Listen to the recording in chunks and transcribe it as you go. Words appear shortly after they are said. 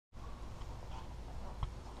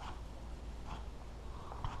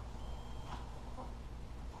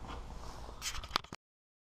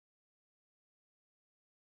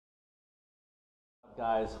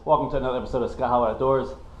Guys, welcome to another episode of Scotthollywood Outdoors.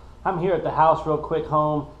 I'm here at the house real quick,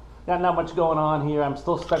 home. Got not much going on here. I'm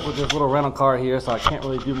still stuck with this little rental car here, so I can't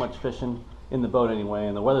really do much fishing in the boat anyway,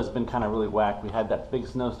 and the weather's been kind of really whack. We had that big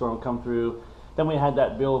snowstorm come through, then we had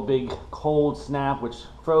that real big cold snap which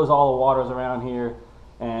froze all the waters around here,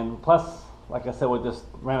 and plus, like I said, with this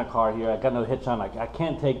rental car here, I got no hitch on. I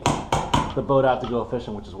can't take the boat out to go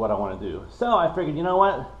fishing, which is what I want to do. So I figured, you know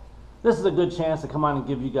what, this is a good chance to come on and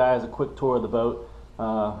give you guys a quick tour of the boat.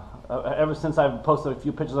 Ever since I've posted a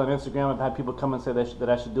few pictures on Instagram, I've had people come and say that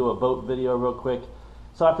I should do a boat video real quick.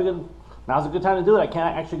 So I figured now's a good time to do it. I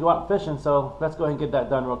can't actually go out fishing, so let's go ahead and get that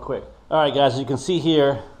done real quick. Alright guys, as you can see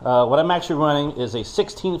here, what I'm actually running is a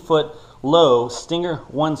 16-foot Lowe Stinger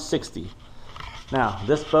 160. Now,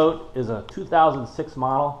 this boat is a 2006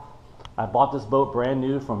 model. I bought this boat brand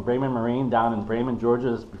new from Bremen Marine down in Bremen, Georgia.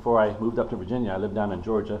 This is before I moved up to Virginia. I lived down in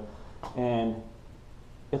Georgia. And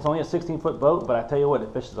it's only a 16-foot boat, but I tell you what,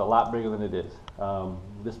 it fishes a lot bigger than it is.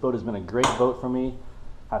 This boat has been a great boat for me.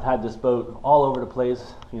 I've had this boat all over the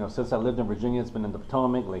place. You know, since I lived in Virginia, it's been in the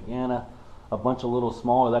Potomac, Lake Anna, a bunch of little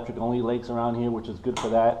small electric-only lakes around here, which is good for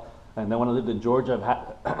that. And then when I lived in Georgia,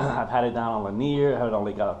 I've had it down on Lanier, I've had it on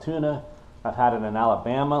Lake Altoona, I've had it in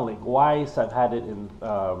Alabama, Lake Weiss, I've had it in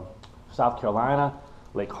South Carolina,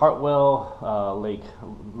 Lake Hartwell, Lake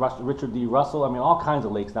Richard D. Russell. I mean, all kinds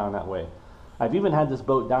of lakes down that way. I've even had this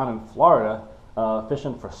boat down in Florida,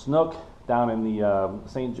 fishing for snook down in the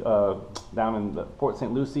Port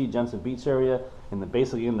St. Lucie, Jensen Beach area,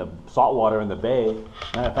 basically in the saltwater in the bay.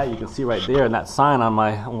 Matter of fact, you can see right there in that sign on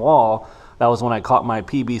my wall, that was when I caught my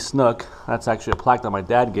PB snook. That's actually a plaque that my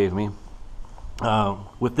dad gave me.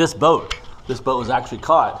 With this boat was actually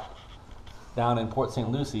caught down in Port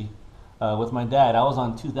St. Lucie with my dad. I was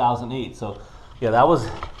on 2008, so yeah,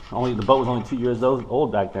 the boat was only 2 years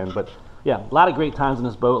old back then, but yeah, a lot of great times in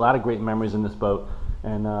this boat, a lot of great memories in this boat,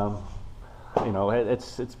 and you know,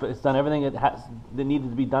 it's done everything that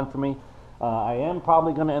needed to be done for me. I am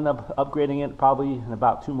probably going to end up upgrading it probably in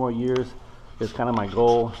about 2 more years. It's kind of my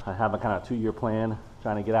goal. I have a kind of 2-year plan,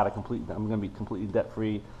 trying to get out of I'm going to be completely debt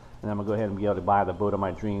free, and I'm going to go ahead and be able to buy the boat of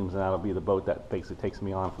my dreams, and that'll be the boat that basically takes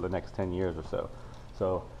me on for the next 10 years or so.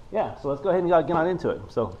 So yeah, so let's go ahead and get on into it.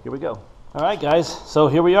 So here we go. All right guys, so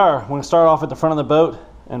here we are. We're going to start off at the front of the boat.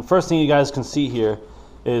 And first thing you guys can see here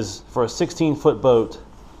is, for a 16-foot boat,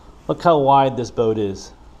 look how wide this boat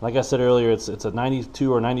is. Like I said earlier, it's a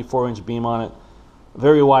 92 or 94-inch beam on it.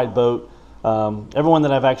 Very wide boat. Everyone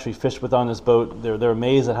that I've actually fished with on this boat, they're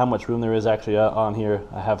amazed at how much room there is actually on here.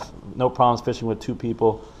 I have no problems fishing with 2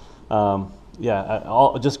 people.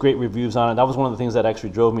 Just great reviews on it. That was one of the things that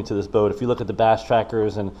actually drove me to this boat. If you look at the Bass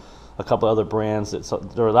Trackers and a couple other brands,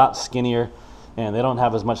 they're a lot skinnier, and they don't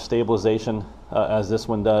have as much stabilization as this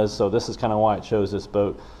one does. So this is kind of why I chose this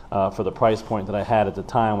boat for the price point that I had at the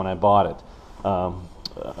time when I bought it.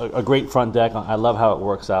 A great front deck. I love how it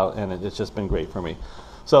works out, and it's just been great for me.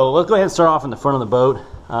 So let's go ahead and start off in the front of the boat.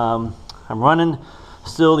 I'm running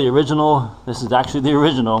still the original. This is actually the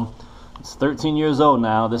original. It's 13 years old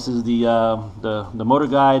now. This is the Motor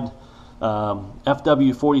Guide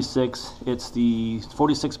FW46. It's the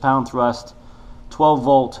 46-pound thrust,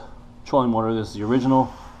 12-volt trolling motor. This is the original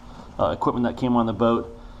equipment that came on the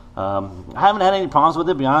boat. I haven't had any problems with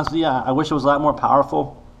it, to be honest with you. I wish it was a lot more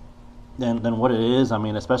powerful than what it is. I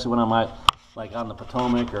mean, especially when I'm like on the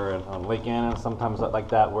Potomac or on Lake Anna, sometimes like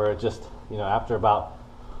that, where it just, you know, after about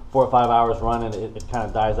 4 or 5 hours running, it kind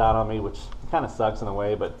of dies out on me, which kind of sucks in a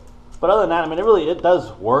way. But other than that, I mean, it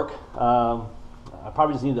does work. I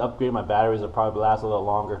probably just need to upgrade my batteries. It'll probably last a little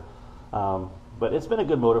longer. But it's been a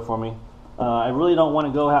good motor for me. I really don't want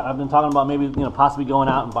to go. I've been talking about maybe, you know, possibly going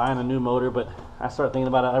out and buying a new motor, but I started thinking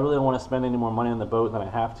about it. I really don't want to spend any more money on the boat than I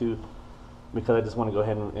have to, because I just want to go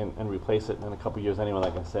ahead and replace it in a couple years anyway,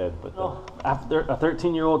 like I said. But after a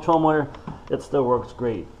 13-year-old trolling motor, it still works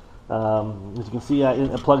great. As you can see,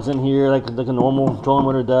 it plugs in here like a normal trolling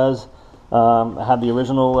motor does. I have the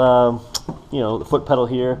original, the foot pedal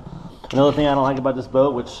here. Another thing I don't like about this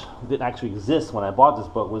boat, which didn't actually exist when I bought this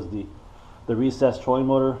boat, was the recessed trolling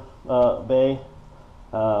motor bay.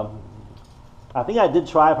 I think I did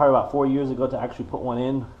try probably about 4 years ago to actually put one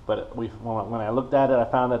in, but when I looked at it, I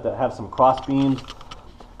found that they have some cross beams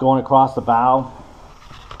going across the bow.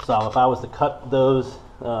 So if I was to cut those,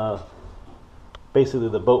 basically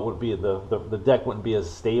the boat would be the deck wouldn't be as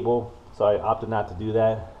stable. So I opted not to do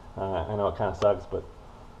that. I know it kind of sucks, but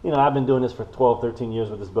you know, I've been doing this for 12, 13 years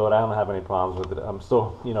with this boat. I don't have any problems with it. I'm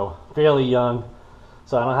still, you know, fairly young,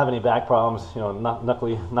 so I don't have any back problems. You know,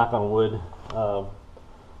 luckily, knock on wood.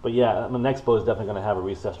 But yeah, the next boat is definitely going to have a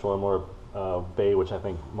recessed trolling motor bay, which I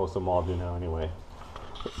think most of them all do now anyway.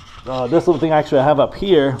 this little thing actually I have up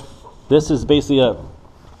here, this is basically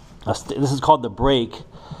this is called the brake.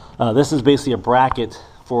 This is basically a bracket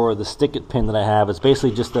for the stick-it pin that I have. It's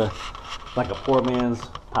basically just like a poor man's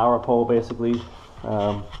power pole, basically.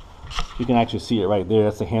 You can actually see it right there.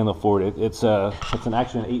 That's the handle for it. It's actually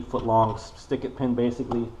an 8-foot long stick-it pin,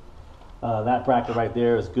 basically. That bracket right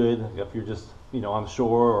there is good if you're just on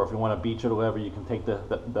shore, or if you want to beach it or whatever. You can take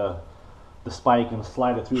the spike and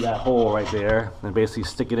slide it through that hole right there, and basically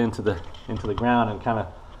stick it into the ground, and kind of,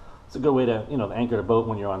 it's a good way to anchor the boat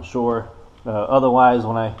when you're on shore. Otherwise,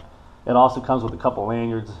 it also comes with a couple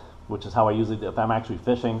lanyards, which is how I usually do if I'm actually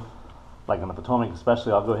fishing, like on the Potomac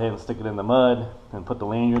especially. I'll go ahead and stick it in the mud and put the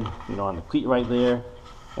lanyard on the cleat right there,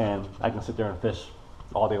 and I can sit there and fish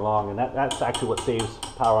all day long, and that's actually what saves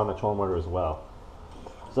power on the trolling motor as well.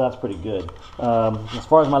 So that's pretty good. As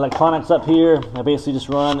far as my electronics up here, I basically just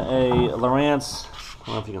run a Lowrance, I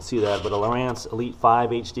don't know if you can see that, but a Lowrance Elite 5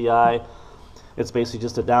 HDI. It's basically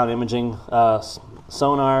just a down imaging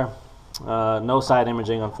sonar, no side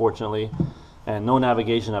imaging unfortunately, and no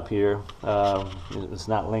navigation up here. It's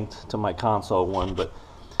not linked to my console one, but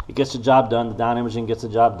it gets the job done. The down imaging gets the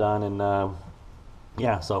job done, and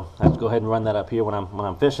yeah, so I have to go ahead and run that up here when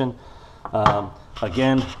I'm fishing.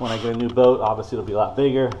 Again, when I get a new boat, obviously it'll be a lot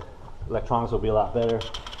bigger. Electronics will be a lot better.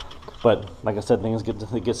 But like I said,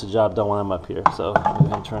 it gets the job done when I'm up here. So I'm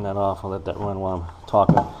going to turn that off. I'll let that run while I'm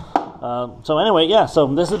talking. So anyway, yeah, so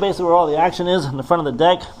this is basically where all the action is in the front of the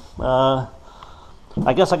deck.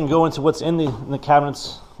 I guess I can go into what's in the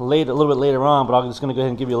cabinets a little bit later on, but I'm just going to go ahead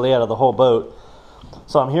and give you a layout of the whole boat.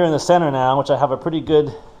 So I'm here in the center now, which I have a pretty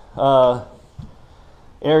good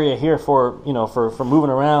area here for for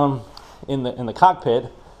moving around in the cockpit.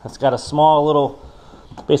 It's got a small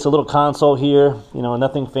little console here,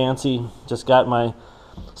 nothing fancy. Just got my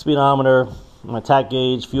speedometer, my tack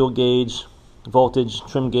gauge, fuel gauge, voltage,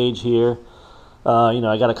 trim gauge here.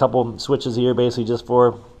 I got a couple switches here, basically just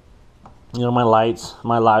for my lights,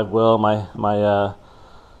 my live well,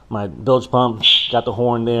 my bilge pump. Got the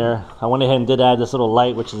horn there. I went ahead and did add this little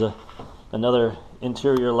light, which is another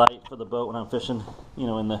interior light for the boat when I'm fishing,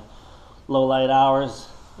 in the low light hours.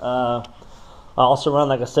 I also run,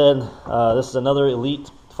 like I said, this is another Elite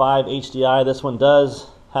 5 HDI. This one does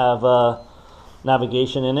have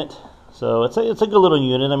navigation in it, so it's a good little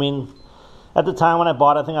unit. I mean, at the time when I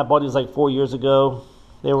bought it, I think I bought these like 4 years ago.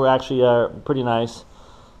 They were actually pretty nice.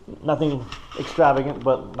 Nothing extravagant,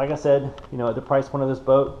 but like I said, at the price point of this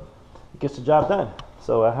boat, it gets the job done.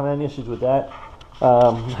 So I haven't had any issues with that.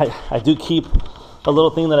 I do keep a little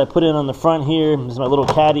thing that I put in on the front here. This is my little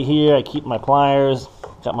caddy here. I keep my pliers.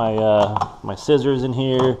 Got my scissors in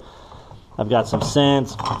here. I've got some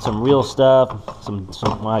scents, some real stuff.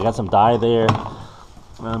 I got some dye there.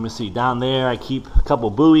 Let me see. Down there, I keep a couple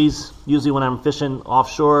buoys. Usually when I'm fishing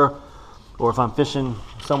offshore, or if I'm fishing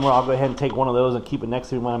somewhere, I'll go ahead and take one of those and keep it next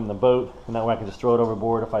to me when I'm in the boat, and that way I can just throw it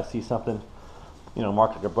overboard if I see something,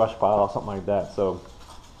 marked like a brush pile or something like that. So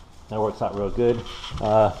that works out real good.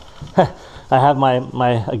 I have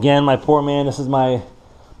my poor man. This is my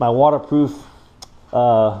waterproof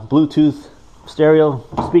Bluetooth stereo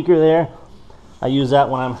speaker there. I use that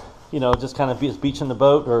when I'm just kind of beaching the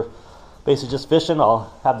boat, or basically just fishing.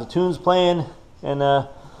 I'll have the tunes playing, and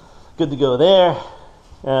good to go there.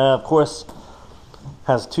 Of course,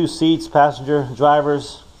 has 2 seats, passenger,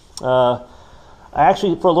 drivers. I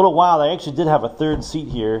actually, for a little while, I actually did have a 3rd seat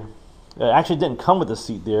here. It actually didn't come with a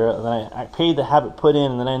seat there, and then I paid to have it put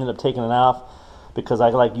in, and then I ended up taking it off because I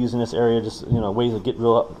like using this area just ways to get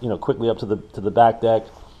real quickly up to the back deck.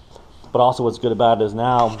 But also, what's good about it is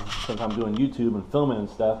now, since I'm doing YouTube and filming and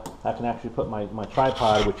stuff, I can actually put my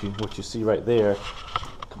tripod, which you see right there.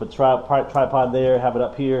 Put the tripod there, have it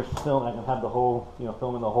up here, film. I can have the whole,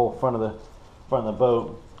 filming the whole front of the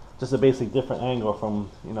boat. Just a basic different angle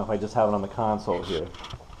from, if I just have it on the console here.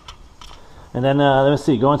 And then let me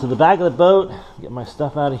see, going to the back of the boat, get my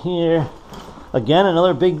stuff out of here. Again,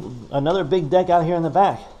 another big deck out here in the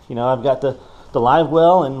back. I've got the live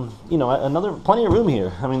well, and plenty of room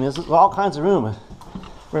here. I mean, this is all kinds of room.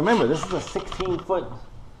 Remember, this is a 16-foot,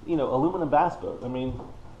 aluminum bass boat. I mean,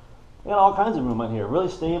 you got all kinds of room on here. Really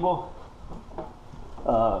stable.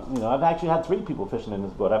 I've actually had 3 people fishing in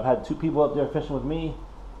this boat. I've had 2 people up there fishing with me,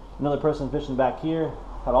 another person fishing back here.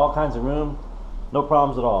 Had all kinds of room, no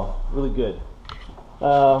problems at all. Really good.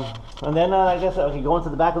 And then I guess okay, going to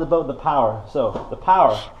the back of the boat, the power. So the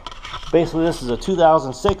power, basically, this is a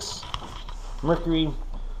 2006 Mercury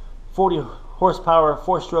 40 horsepower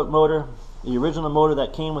 4-stroke motor, the original motor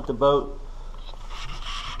that came with the boat.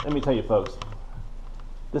 Let me tell you, folks,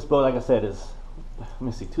 this boat, like I said, is, let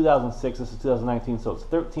me see, 2006. This is 2019, so it's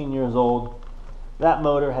 13 years old. that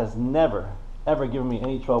motor has never, ever given me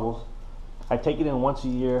any troubles. I take it in once a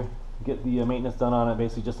year, get the maintenance done on it,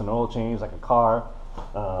 basically just an oil change like a car.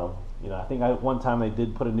 You know, I think one time they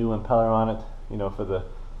did put a new impeller on it, you know, for the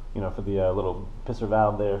little pisser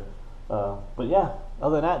valve there. But yeah,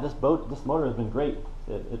 other than that, this motor has been great.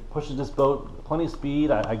 It pushes this boat plenty of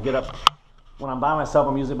speed. I get up, when I'm by myself,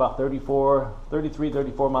 I'm usually about 33,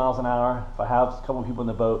 34 miles an hour. If I have a couple of people in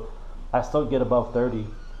the boat, I still get above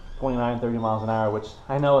 29, 30 miles an hour, which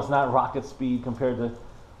I know it's not rocket speed compared to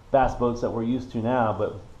fast boats that we're used to now,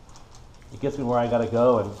 but it gets me where I gotta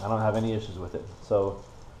go, and I don't have any issues with it. So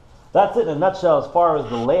that's it in a nutshell as far as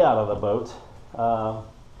the layout of the boat.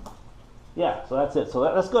 Yeah, so that's it. So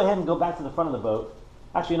let's go ahead and go back to the front of the boat.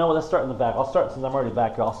 Actually, you know what? Let's start in the back. I'll start, since I'm already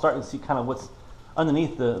back here, I'll start and see kind of what's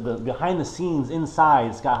underneath the behind the scenes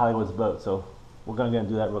inside Scott Hollywood's boat. So we're going to go and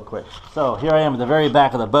do that real quick. So here I am at the very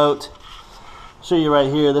back of the boat. I'll show you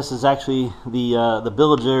right here. This is actually the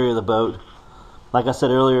bilge area of the boat. Like I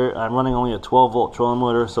said earlier, I'm running only a 12-volt trolling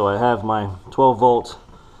motor, so I have my 12-volt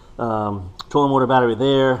trolling motor battery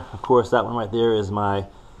there. Of course, that one right there is my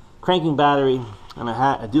cranking battery, and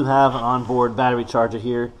I do have an onboard battery charger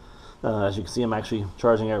here. As you can see, I'm actually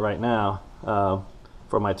charging it right now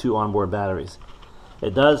for my 2 onboard batteries.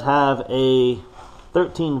 It does have a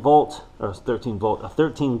 13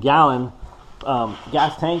 gallon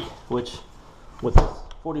gas tank, which with this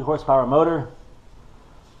 40 horsepower motor,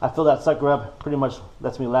 I fill that sucker up, pretty much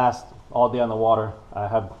lets me last all day on the water.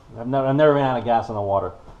 I've never ran out of gas on the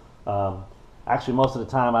water. Actually, most of the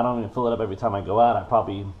time, I don't even fill it up every time I go out. I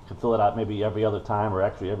probably can fill it out maybe every other time, or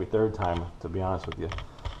actually every third time, to be honest with you.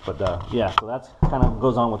 But yeah, so that's kind of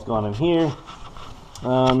goes on what's going on here.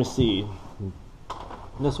 Let me see.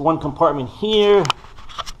 This one compartment here,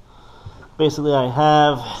 basically I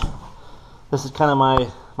have, this is kind of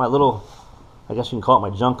my little, I guess you can call it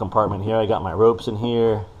my junk compartment here. I got my ropes in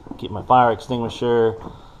here, keep my fire extinguisher,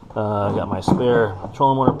 I got my spare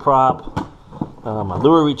trolling motor prop, my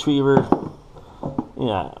lure retriever,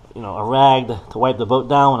 yeah, you know, a rag to wipe the boat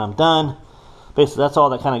down when I'm done. Basically, that's all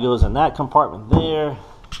that kind of goes in that compartment there.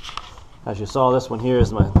 As you saw, this one here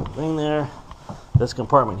is my thing there. This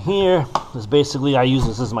compartment here is basically, I use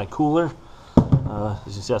this as my cooler. As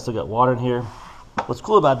you can see, I still got water in here. What's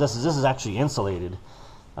cool about this is actually insulated.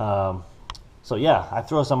 So yeah, I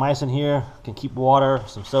throw some ice in here, can keep water,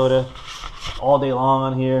 some soda all day long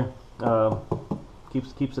on here.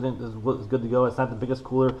 Keeps it in, it's good to go. It's not the biggest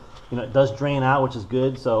cooler. You know, it does drain out, which is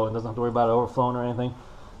good, so it doesn't have to worry about it overflowing or anything.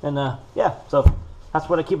 And yeah, so that's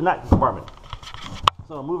what I keep in that compartment.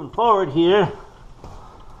 So moving forward here,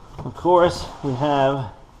 of course, we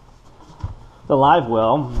have the live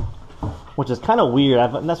well, which is kind of weird.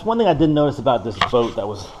 And that's one thing I didn't notice about this boat that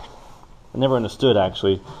I never understood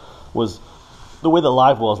actually, was the way the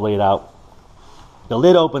live well is laid out. The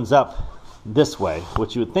lid opens up this way,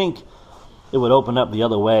 which you would think it would open up the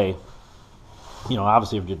other way. You know,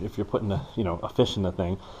 obviously if you're putting a fish in the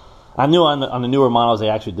thing. I knew on the newer models they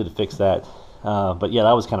actually did fix that, but yeah,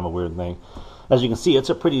 that was kind of a weird thing. As you can see, it's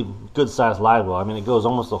a pretty good sized live well. I mean, it goes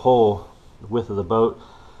almost the whole width of the boat.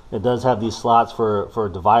 It does have these slots for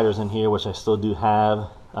dividers in here, which I still do have.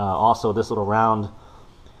 Also, this little round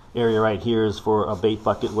area right here is for a bait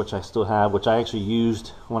bucket, which I still have, which I actually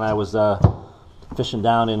used when I was fishing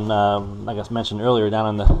down in, like I mentioned earlier, down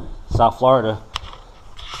in the South Florida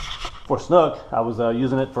for snook. I was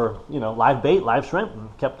using it for, live bait, live shrimp,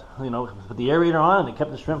 and kept, put the aerator on, and it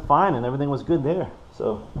kept the shrimp fine, and everything was good there.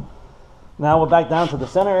 So now we're back down to the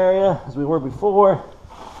center area as we were before.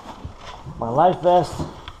 My life vest.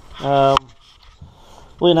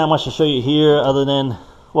 Really not much to show you here other than,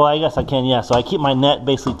 well, I guess I can, yeah. So I keep my net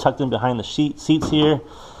basically tucked in behind the seats here.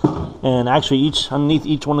 And actually underneath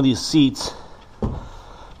each one of these seats,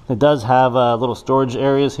 it does have little storage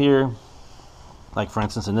areas here. Like for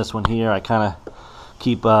instance in this one here, I kind of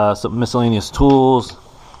keep some miscellaneous tools.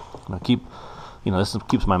 I keep, this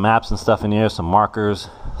keeps my maps and stuff in here, some markers,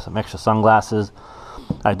 some extra sunglasses.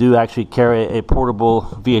 I do actually carry a portable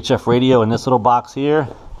VHF radio in this little box here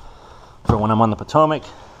for when I'm on the Potomac.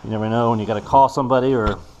 You never know when you got to call somebody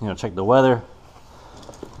or check the weather.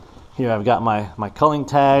 Here I've got my culling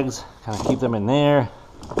tags, kind of keep them in there.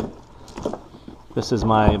 This is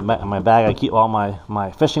my bag I keep all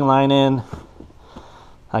my fishing line in.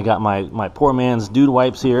 I got my poor man's dude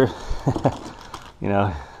wipes here.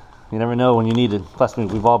 You never know when you need it. Plus,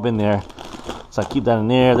 we've all been there. So I keep that in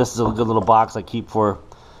there. This is a good little box I keep for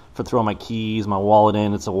throwing my keys, my wallet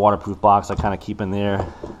in. It's a waterproof box I kind of keep in there.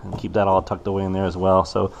 And keep that all tucked away in there as well.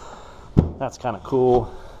 So that's kind of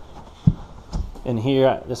cool. In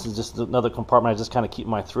here, this is just another compartment. I just kind of keep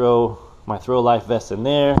my throw life vest in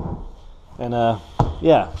there. And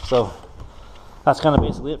yeah, so that's kind of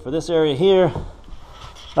basically it for this area here.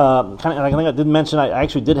 I think I did mention I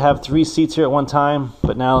actually did have 3 seats here at one time,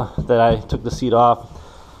 but now that I took the seat off,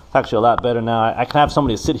 it's actually a lot better now. I can have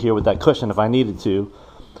somebody sit here with that cushion if I needed to,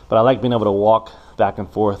 but I like being able to walk back and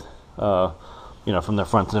forth, you know, from the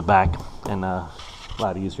front to the back, and a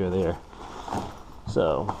lot easier there.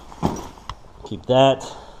 So keep that.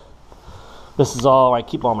 This is all, I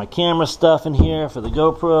keep all my camera stuff in here for the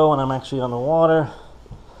GoPro when I'm actually on the water.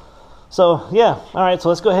 So yeah, all right, so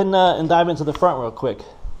let's go ahead and dive into the front real quick.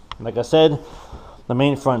 Like I said, the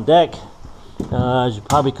main front deck, as you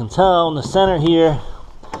probably can tell in the center here,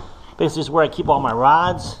 basically is where I keep all my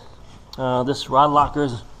rods. This rod locker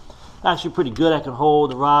is actually pretty good. I can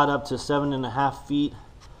hold the rod up to 7.5 feet.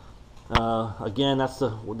 Again, that's the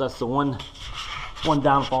one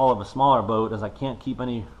downfall of a smaller boat, is I can't keep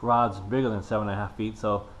any rods bigger than 7.5 feet.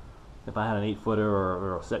 So if I had an 8-footer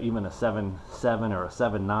or even a 7.7 or a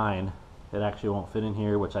 7.9, it actually won't fit in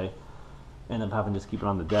here, which I end up having to just keep it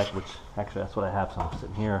on the deck, which actually that's what I have, so I'm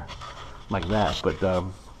sitting here like that.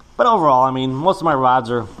 But overall, I mean, most of my rods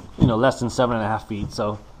are, you know, less than 7.5 feet,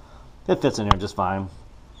 so it fits in here just fine.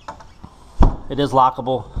 It is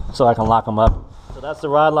lockable, so I can lock them up. So that's the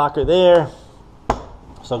rod locker there.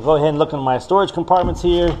 So go ahead and look in my storage compartments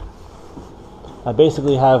here. I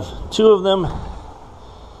basically have 2 of them.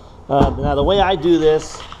 Now the way I do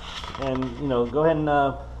this, and you know, go ahead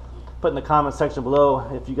and put in the comment section below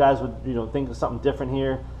if you guys would, you know, think of something different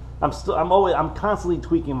here. I'm constantly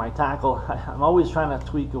tweaking my tackle. I'm always trying to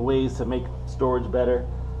tweak ways to make storage better.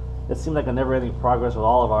 It seems like a never-ending progress with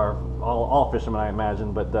all fishermen, I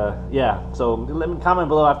imagine. But yeah, so let me comment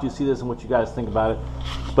below after you see this and what you guys think about it.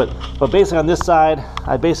 But basically on this side,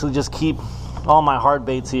 I basically just keep all my hard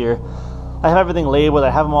baits here. I have everything labeled. I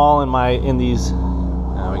have them all in these.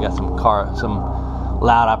 We got some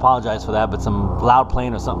loud. I apologize for that, but some loud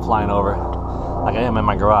plane or something flying over, like I am in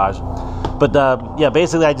my garage. But yeah,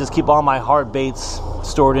 basically I just keep all my hard baits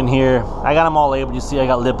stored in here. I got them all labeled. You see, I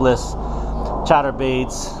got lipless, chatter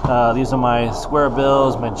baits. These are my square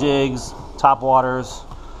bills, my jigs, top waters.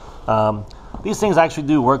 These things actually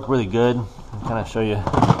do work really good. I'll kind of show you,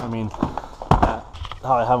 I mean, how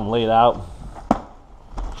I have them laid out.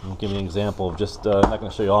 I'll give you an example of just, I'm not going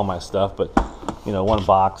to show you all my stuff, but you know, one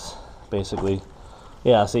box basically.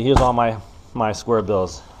 Yeah, see, here's all my square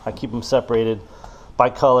bills. I keep them separated by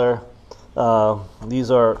color. These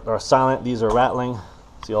are silent, these are rattling.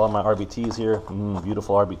 See all of my RBTs here.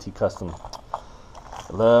 Beautiful RBT Custom.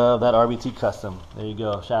 Love that RBT Custom. There you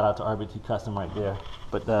go. Shout out to RBT Custom right there.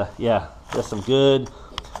 But yeah, there's some good,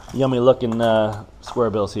 yummy looking square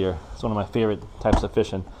bills here. It's one of my favorite types of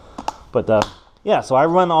fishing. But yeah, so I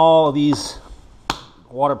run all of these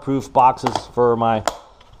waterproof boxes for my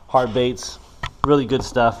hard baits. Really good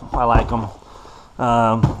stuff. I like them.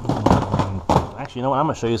 Actually, you know what? I'm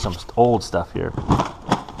going to show you some old stuff here.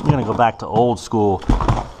 I'm going to go back to old school.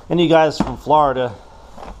 And you guys from Florida,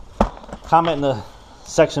 comment in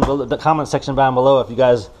the comment section down below if you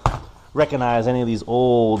guys recognize any of these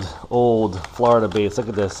old Florida baits. Look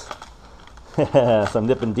at this. Some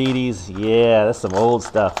Nippin' Didi's. Yeah, that's some old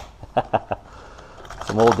stuff.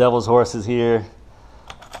 Some old Devil's Horses here.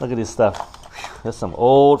 Look at this stuff. There's some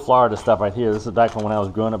old Florida stuff right here. This is back from when I was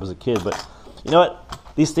growing up as a kid. But you know what?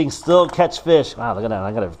 These things still catch fish. Wow, look at that.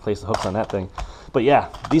 I got to replace the hooks on that thing. But yeah,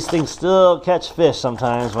 these things still catch fish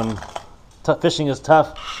sometimes when fishing is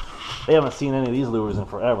tough. They haven't seen any of these lures in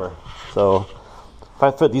forever. So if I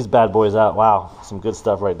put these bad boys out, wow, some good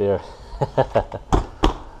stuff right there.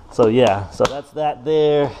 So yeah, so that's that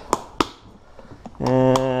there.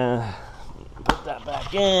 And put that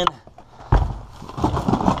back in.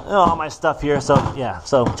 All my stuff here. So yeah,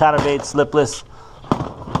 so chatterbaits, lipless,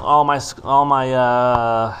 all my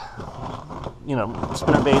you know,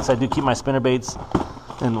 spinner baits. I do keep my spinner baits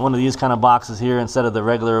in one of these kind of boxes here instead of the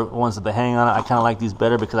regular ones that they hang on it. I kind of like these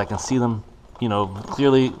better because I can see them, you know,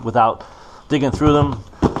 clearly without digging through them.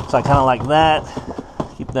 So I kind of like that.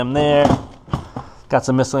 Keep them there. Got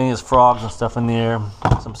some miscellaneous frogs and stuff in there.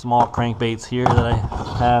 Some small crankbaits here that I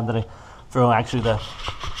have that I throw. Actually, the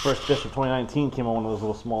first fish of 2019 came on one of those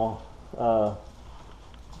little small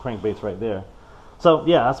crankbaits right there. So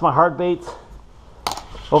yeah, that's my hard baits.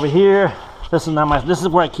 Over here, this is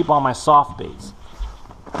where I keep all my soft baits.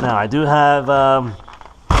 Now I do have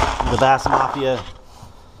the Bass Mafia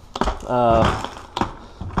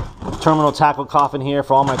terminal tackle coffin here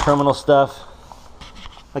for all my terminal stuff.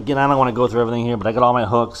 Again, I don't want to go through everything here, but I got all my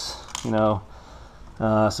hooks, you know,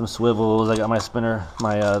 some swivels. I got my spinner,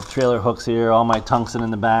 my trailer hooks here, all my tungsten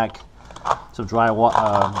in the back, some dry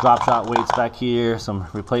drop shot weights back here, some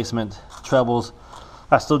replacement trebles.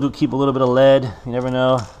 I still do keep a little bit of lead. You never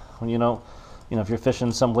know when if you're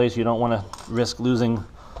fishing someplace you don't want to risk losing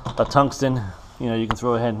a tungsten. You can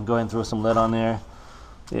go ahead and throw some lead on there.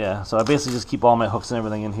 Yeah, so I basically just keep all my hooks and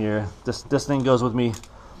everything in here. This thing goes with me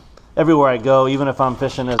everywhere I go, even if I'm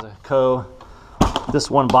fishing as a co.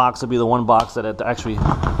 This one box will be the one box that it actually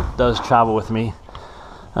does travel with me.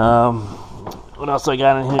 What else do I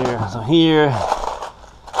got in here? So here,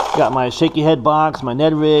 got my shaky head box, my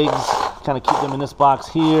Ned rigs, kind of keep them in this box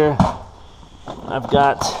here. I've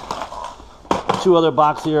got 2 other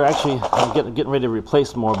boxes here. Actually, I'm getting ready to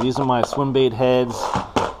replace more, but these are my swim bait heads.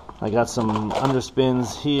 I got some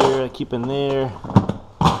underspins here, I keep in there.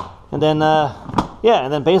 And then,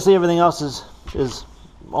 and then basically everything else is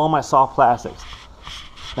all my soft plastics.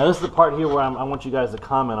 Now this is the part here where I want you guys to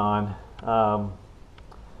comment on.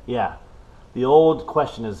 The old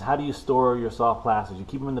question is, how do you store your soft plastics? You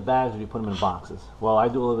keep them in the bags or do you put them in boxes? Well, I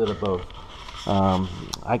do a little bit of both.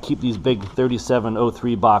 I keep these big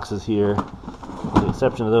 3703 boxes here, with the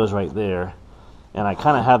exception of those right there. And I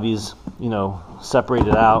kind of have these,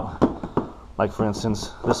 separated out. Like for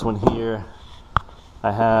instance, this one here,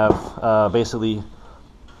 I have basically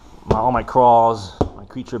all my crawls, my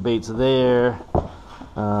creature baits there.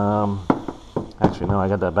 Actually, no, I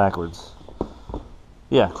got that backwards.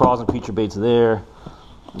 Yeah, crawls and creature baits there.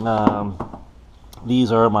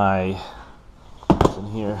 These are my, what's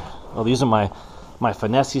in here? Oh, these are my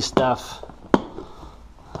finesse stuff.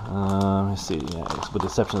 Let me see, with the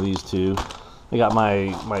exception of these 2. I got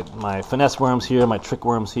my finesse worms here, my trick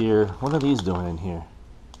worms here. What are these doing in here?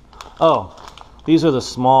 Oh, these are the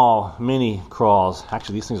small mini crawls.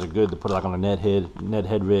 Actually, these things are good to put like on a Ned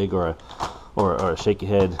head rig or a shaky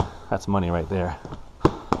head. That's money right there.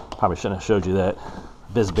 Probably shouldn't have showed you that.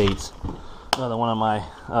 Biz baits, another one of my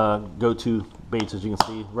go-to baits, as you can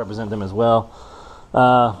see, represent them as well.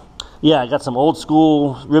 I got some old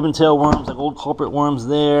school ribbon tail worms, like old culprit worms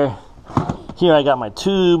there. Here I got my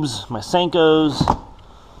tubes, my Senkos.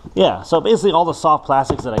 Yeah, so basically all the soft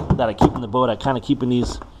plastics that I keep in the boat, I kind of keep in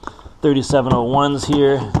these 3701s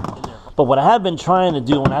here. But what I have been trying to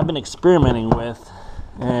do, and I've been experimenting with,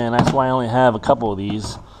 and that's why I only have a couple of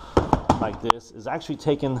these like this, is actually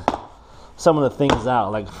taking some of the things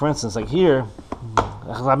out. Like for instance, like here,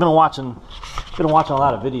 because I've been watching a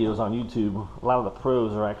lot of videos on YouTube. A lot of the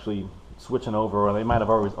pros are actually switching over, or they might have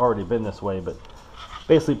already been this way, but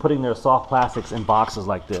basically putting their soft plastics in boxes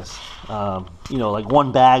like this. Like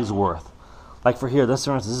 1 bag's worth. Like for here, this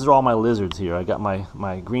is all my lizards here. I got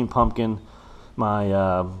my green pumpkin,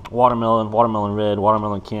 my watermelon red,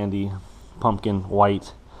 watermelon candy, pumpkin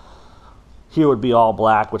white. Here would be all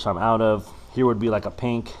black, which I'm out of. Here would be like a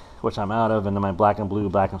pink, which I'm out of, and then my black and blue,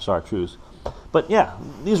 black and chartreuse. But yeah,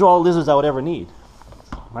 these are all lizards I would ever need.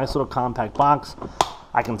 Nice little compact box.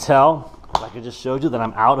 I can tell, like I just showed you, that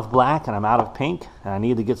I'm out of black and I'm out of pink, and I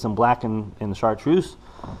need to get some black in chartreuse.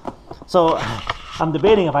 So I'm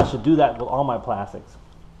debating if I should do that with all my plastics.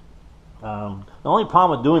 The only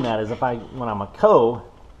problem with doing that is when I'm a co,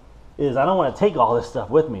 is I don't want to take all this stuff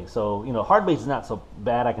with me. So hard baits is not so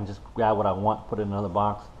bad. I can just grab what I want, put it in another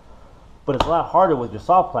box. But it's a lot harder with your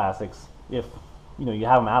soft plastics if you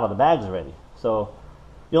have them out of the bags already. So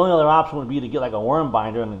the only other option would be to get like a worm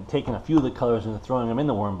binder and then taking a few of the colors and throwing them in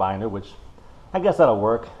the worm binder, which I guess that'll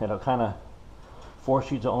work. It'll kind of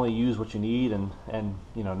force you to only use what you need and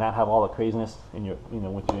not have all the craziness in your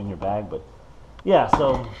with you in your bag. But yeah,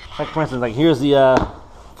 so like for instance, like here's the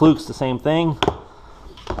flukes, the same thing.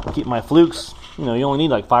 Keep my flukes. You only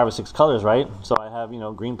need like 5 or 6 colors, right? So I have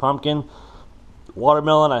green pumpkin,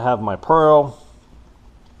 watermelon. I have my pearl,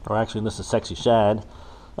 or actually this is sexy shad,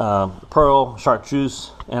 pearl,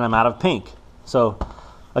 chartreuse, and I'm out of pink. So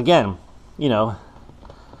again, I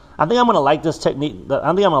think I'm gonna like this technique.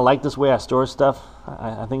 I think I'm gonna like this way I store stuff.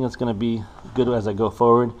 I think it's gonna be good as I go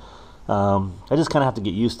forward. I just kind of have to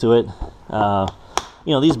get used to it.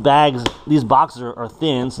 These boxes are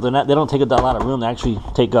thin, so they don't take up that lot of room. They actually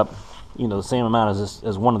take up the same amount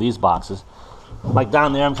as one of these boxes. Like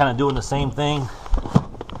down there, I'm kind of doing the same thing.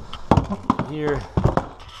 Here,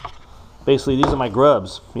 basically, these are my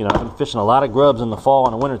grubs. I've been fishing a lot of grubs in the fall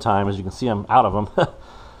and the winter time. As you can see, I'm out of them.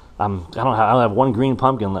 I don't have one green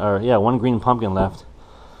pumpkin, one green pumpkin left,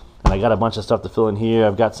 and I got a bunch of stuff to fill in here.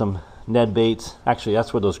 I've got some Ned baits. Actually,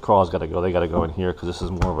 that's where those crawls got to go. They got to go in here because this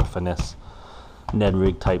is more of a finesse Ned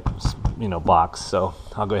rig type, box. So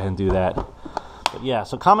I'll go ahead and do that. But yeah,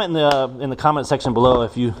 so comment in the comment section below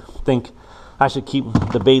if you think I should keep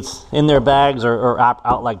the baits in their bags or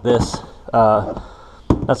out like this.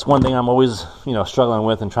 That's one thing I'm always struggling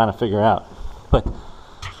with and trying to figure out. But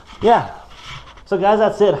yeah, so guys,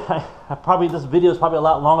 that's it. This video is probably a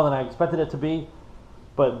lot longer than I expected it to be.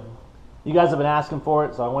 But you guys have been asking for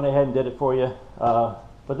it, so I went ahead and did it for you.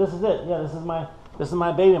 But this is it. Yeah, this is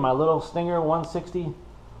my baby, my little Stinger 160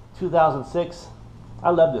 2006. I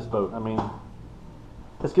love this boat. I mean,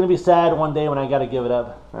 it's gonna be sad one day when I got to give it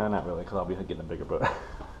up. Not really, because I'll be getting a bigger boat.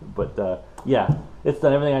 But yeah, it's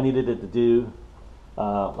done everything I needed it to do. A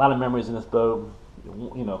lot of memories in this boat.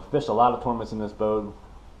 You know, fished a lot of tournaments in this boat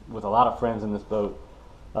with a lot of friends in this boat.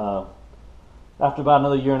 After about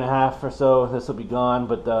another year and a half or so, this will be gone.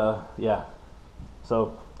 But yeah,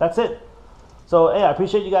 so that's it. So hey, I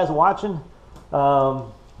appreciate you guys watching.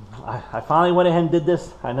 I finally went ahead and did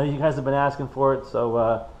this. I know you guys have been asking for it,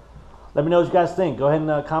 so let me know what you guys think. Go ahead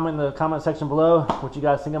and comment in the comment section below what you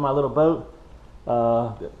guys think of my little boat.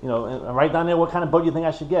 You know, and write down there what kind of boat you think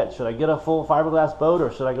I should get. Should I get a full fiberglass boat,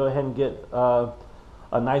 or should I go ahead and get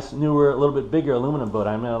a nice, newer, a little bit bigger aluminum boat?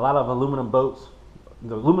 I mean, a lot of aluminum boats.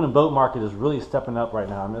 The aluminum boat market is really stepping up right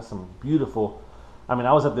now. I mean, there's some beautiful. I mean,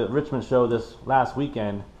 I was at the Richmond show this last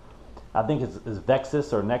weekend. I think it's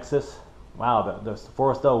Vexus or Nexus. Wow, the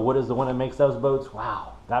Forrestal Wood is the one that makes those boats.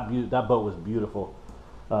 Wow, that boat was beautiful.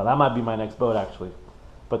 That might be my next boat, actually.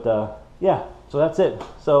 But yeah, so that's it.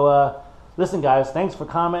 So listen, guys, thanks for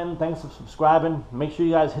commenting. Thanks for subscribing. Make sure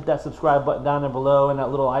you guys hit that subscribe button down there below and that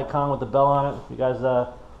little icon with the bell on it. If you guys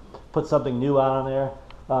put something new out on there.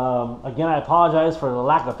 Again, I apologize for the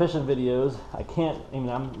lack of fishing videos. I can't. I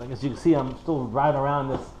mean, as you can see, I'm still driving around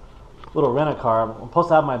this little rent-a-car. I'm supposed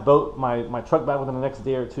to have my boat, my truck back within the next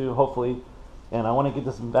day or two, hopefully. And I want to get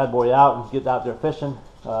this bad boy out and get out there fishing.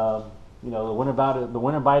 You know, the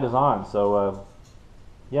winter bite is on. So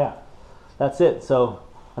yeah, that's it. So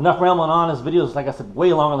enough rambling on. This video is, like I said,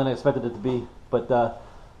 way longer than I expected it to be. But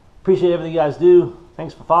appreciate everything you guys do.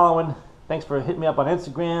 Thanks for following. Thanks for hitting me up on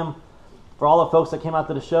Instagram. For all the folks that came out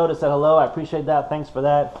to the show that said hello, I appreciate that. Thanks for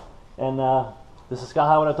that. And this is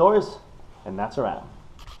Scotthollywood Outdoors, and that's a wrap.